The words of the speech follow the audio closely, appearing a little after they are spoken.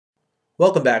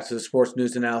Welcome back to the Sports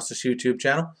News Analysis YouTube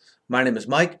channel. My name is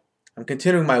Mike. I'm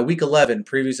continuing my Week 11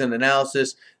 previews and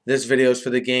analysis. This video is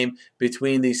for the game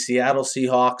between the Seattle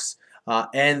Seahawks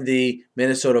and the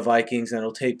Minnesota Vikings, and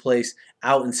it'll take place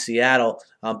out in Seattle.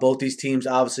 Both these teams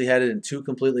obviously headed in two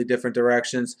completely different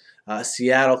directions.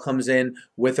 Seattle comes in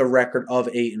with a record of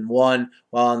 8-1,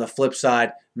 while on the flip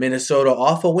side, Minnesota,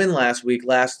 off a win last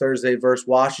Thursday versus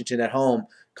Washington at home,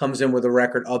 comes in with a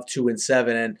record of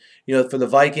 2-7. And for the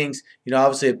Vikings,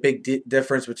 obviously a big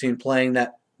difference between playing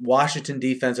that Washington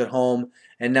defense at home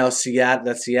and now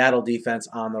Seattle defense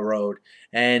on the road.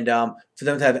 And for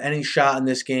them to have any shot in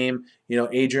this game,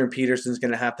 Adrian Peterson's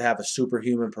going to have a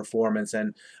superhuman performance.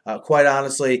 And quite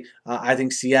honestly, I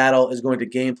think Seattle is going to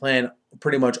game plan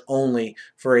pretty much only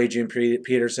for Adrian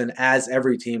Peterson, as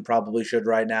every team probably should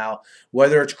right now,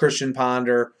 whether it's Christian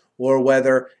Ponder or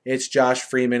whether it's Josh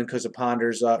Freeman because of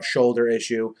Ponder's shoulder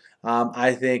issue.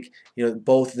 I think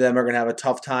both of them are going to have a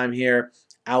tough time here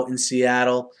out in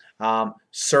Seattle.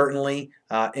 Certainly,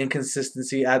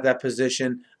 inconsistency at that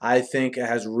position, I think,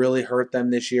 has really hurt them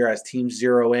this year as teams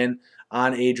zero in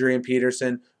on Adrian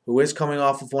Peterson, who is coming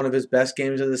off of one of his best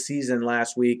games of the season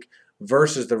last week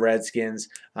versus the Redskins.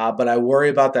 But I worry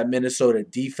about that Minnesota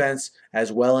defense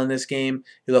as well in this game.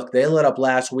 Look, they lit up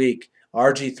last week.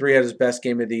 RG3 had his best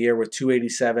game of the year with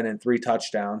 287 and 3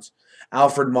 touchdowns.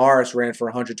 Alfred Morris ran for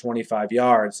 125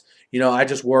 yards. I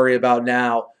just worry about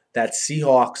now that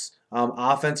Seahawks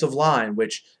offensive line,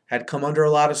 which had come under a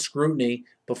lot of scrutiny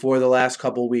before the last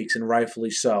couple weeks, and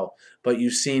rightfully so. But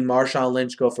you've seen Marshawn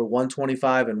Lynch go for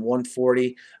 125 and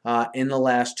 140 in the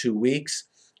last 2 weeks.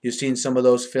 You've seen some of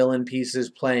those fill-in pieces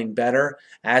playing better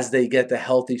as they get the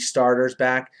healthy starters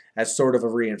back as sort of a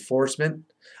reinforcement.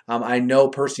 I know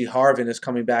Percy Harvin is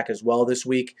coming back as well this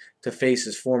week to face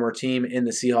his former team in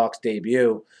the Seahawks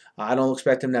debut. I don't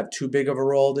expect him to have too big of a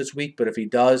role this week, but if he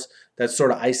does, that's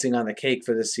sort of icing on the cake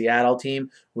for the Seattle team,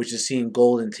 which is seeing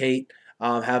Golden Tate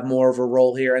have more of a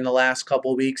role here in the last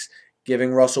couple weeks,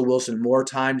 giving Russell Wilson more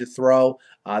time to throw.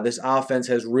 This offense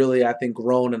has really, I think,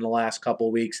 grown in the last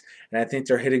couple weeks, and I think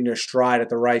they're hitting their stride at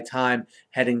the right time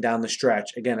heading down the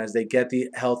stretch. Again, as they get the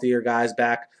healthier guys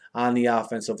back on the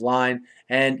offensive line.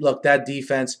 And look, that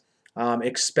defense,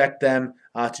 expect them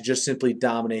to just simply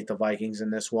dominate the Vikings in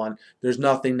this one. There's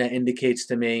nothing that indicates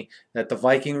to me that the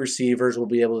Viking receivers will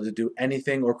be able to do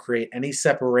anything or create any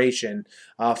separation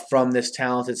from this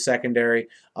talented secondary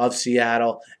of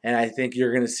Seattle. And I think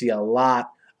you're going to see a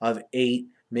lot of 8,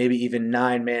 maybe even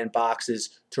 9-man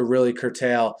boxes to really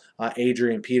curtail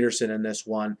Adrian Peterson in this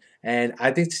one. And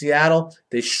I think Seattle,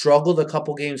 they struggled a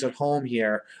couple games at home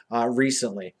here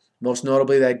recently. Most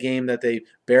notably that game that they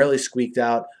barely squeaked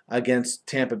out against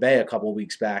Tampa Bay a couple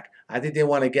weeks back. I think they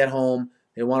want to get home.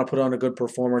 They want to put on a good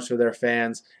performance for their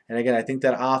fans. And again, I think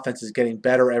that offense is getting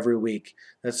better every week.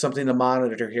 That's something to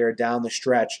monitor here down the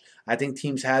stretch. I think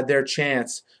teams had their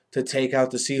chance to take out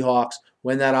the Seahawks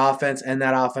when that offense and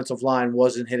that offensive line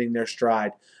wasn't hitting their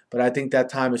stride. But I think that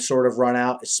time has sort of run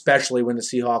out, especially when the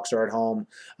Seahawks are at home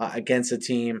against a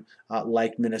team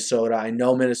like Minnesota. I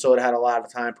know Minnesota had a lot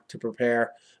of time to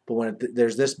prepare, but when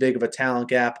there's this big of a talent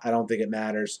gap, I don't think it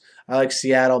matters. I like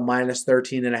Seattle minus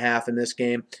 13.5 in this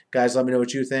game. Guys, let me know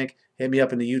what you think. Hit me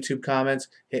up in the YouTube comments.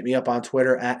 Hit me up on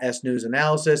Twitter at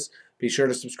SNewsAnalysis. Be sure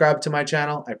to subscribe to my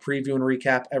channel. I preview and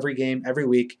recap every game every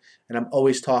week, and I'm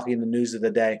always talking the news of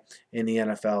the day in the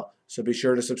NFL. So be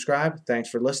sure to subscribe. Thanks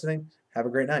for listening. Have a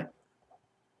great night.